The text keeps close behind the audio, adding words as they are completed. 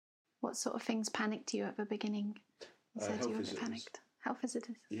What sort of things panicked you at the beginning? You said you were panicked. Health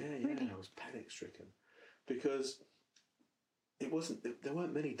visitors? Yeah, really? I was panic-stricken. Because there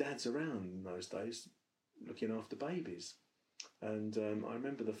weren't many dads around in those days looking after babies. And I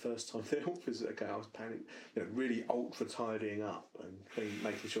remember the first time the health visitor came, I was panicked, really ultra tidying up and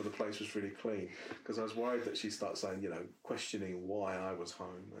making sure the place was really clean, because I was worried that she'd start saying, questioning why I was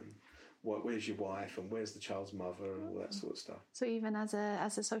home and where's your wife and where's the child's mother and all that sort of stuff. So even as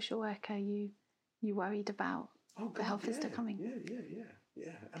a social worker, you worried about the health visitor coming?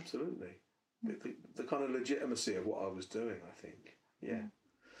 Yeah, absolutely. The kind of legitimacy of what I was doing, I think. Yeah,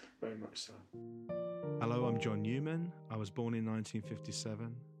 very much so. Hello, I'm John Newman. I was born in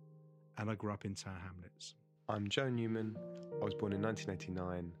 1957 and I grew up in Tower Hamlets. I'm Joe Newman. I was born in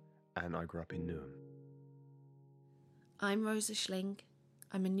 1989 and I grew up in Newham. I'm Rosa Schling.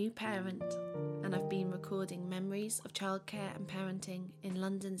 I'm a new parent and I've been recording memories of childcare and parenting in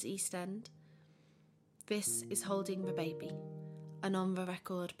London's East End. This is Holding the Baby, an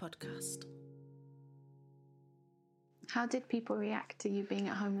on-the-record podcast. How did people react to you being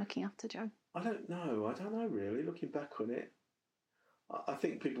at home looking after Joe? I don't know really, looking back on it. I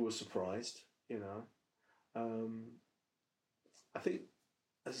think people were surprised, I think,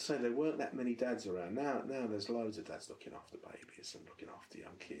 as I say, there weren't that many dads around. Now there's loads of dads looking after babies and looking after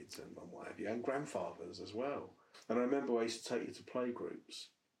young kids and what have you, and grandfathers as well. And I remember I used to take you to play groups.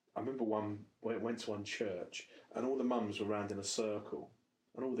 I remember went to one church and all the mums were round in a circle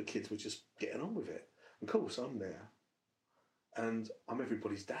and all the kids were just getting on with it. And of course I'm there and I'm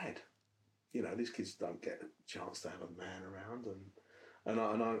everybody's dad. These kids don't get a chance to have a man around, and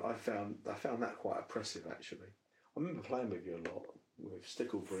I found that quite oppressive, actually. I remember playing with you a lot, with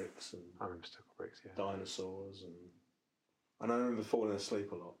stickle bricks and I remember stickle bricks, yeah. Dinosaurs, and I remember falling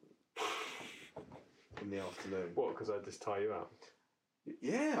asleep a lot in the afternoon. What, because I'd just tie you out?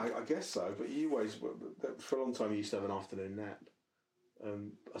 Yeah, I guess so, but you always, for a long time you used to have an afternoon nap.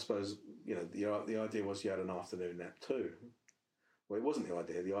 I suppose, the idea was you had an afternoon nap too. Well, it wasn't the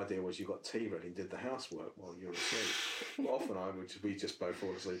idea. The idea was you got tea ready and did the housework while you were asleep. Well, often we just both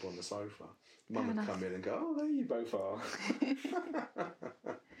fall asleep on the sofa. Mum would come in and go, "Oh, there you both are."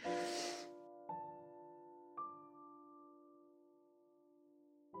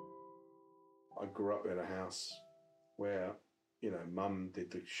 I grew up in a house where, Mum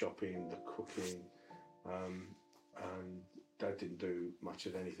did the shopping, the cooking, and Dad didn't do much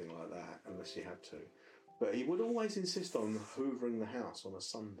of anything like that unless he had to. But he would always insist on hoovering the house on a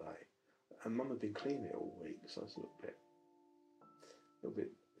Sunday. And Mum had been cleaning it all week, so it's a little bit, a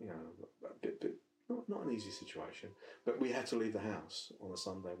bit not an easy situation. But we had to leave the house on a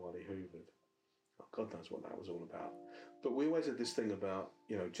Sunday while he hoovered. Oh, God knows what that was all about. But we always had this thing about,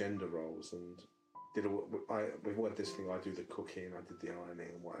 gender roles, and we've had this thing, I do the cooking, I did the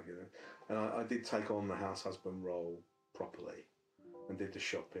ironing and whatever, and I did take on the house husband role properly. And did the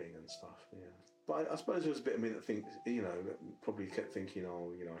shopping and stuff, yeah. But I suppose there was a bit of me that thinks, that probably kept thinking,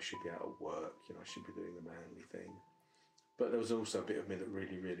 I should be out at work, I should be doing the manly thing. But there was also a bit of me that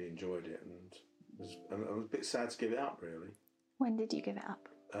really, really enjoyed it and I was a bit sad to give it up, really. When did you give it up?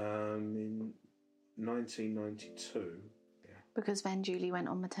 In 1992. Yeah. Because then Julie went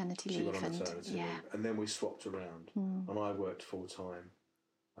on maternity leave. She went on maternity leave. And then we swapped around. And I worked full-time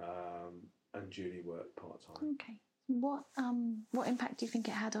and Julie worked part-time. Okay. What impact do you think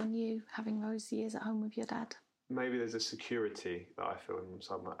it had on you, having those years at home with your dad? Maybe there's a security that I feel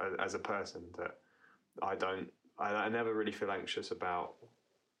inside as a person that I never really feel anxious about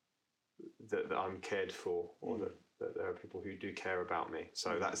that I'm cared for, or that there are people who do care about me.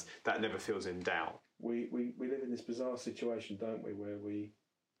 So that never feels in doubt. We live in this bizarre situation, don't we, where we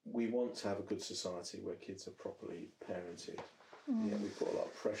want to have a good society where kids are properly parented. Yeah, we put a lot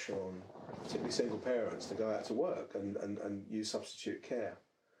of pressure on particularly single parents to go out to work and use substitute care.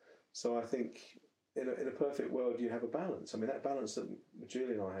 So I think in a perfect world you have a balance. I mean, that balance that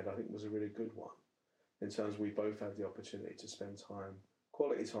Julie and I had, I think, was a really good one, in terms we both had the opportunity to spend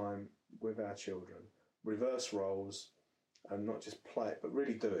quality time with our children, reverse roles, and not just play it, but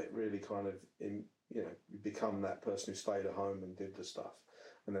really do it, really kind of, become that person who stayed at home and did the stuff,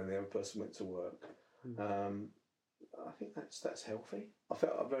 and then the other person went to work. I think that's healthy. I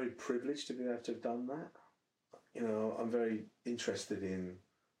felt very privileged to be able to have done that. I'm very interested in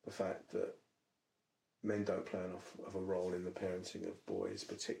the fact that men don't play enough of a role in the parenting of boys,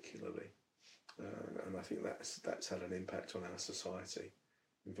 particularly, and I think that's had an impact on our society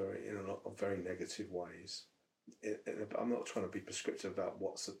in a lot of very negative ways. I'm not trying to be prescriptive about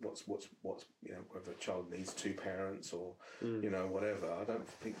what's whether a child needs two parents or whatever. I don't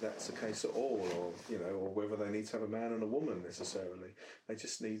think that's the case at all, or whether they need to have a man and a woman necessarily. They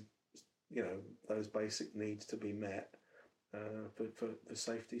just need those basic needs to be met for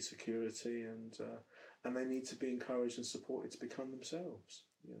safety, security, and they need to be encouraged and supported to become themselves.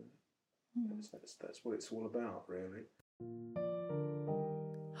 That's what it's all about, really.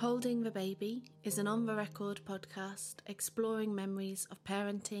 Holding the Baby is an on-the-record podcast exploring memories of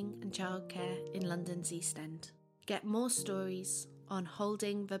parenting and childcare in London's East End. Get more stories on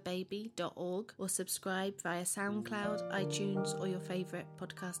holdingthebaby.org or subscribe via SoundCloud, iTunes or your favourite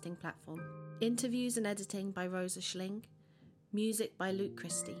podcasting platform. Interviews and editing by Rosa Schling. Music by Luke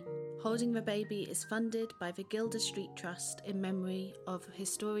Christie. Holding the Baby is funded by the Gilder Street Trust in memory of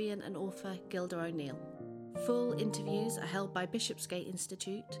historian and author Gilda O'Neill. Full interviews are held by Bishopsgate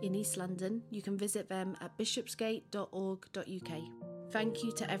Institute in East London. You can visit them at bishopsgate.org.uk. Thank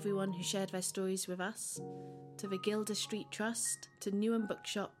you to everyone who shared their stories with us, to the Gilder Street Trust, to Newham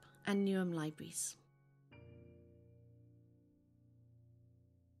Bookshop and Newham Libraries.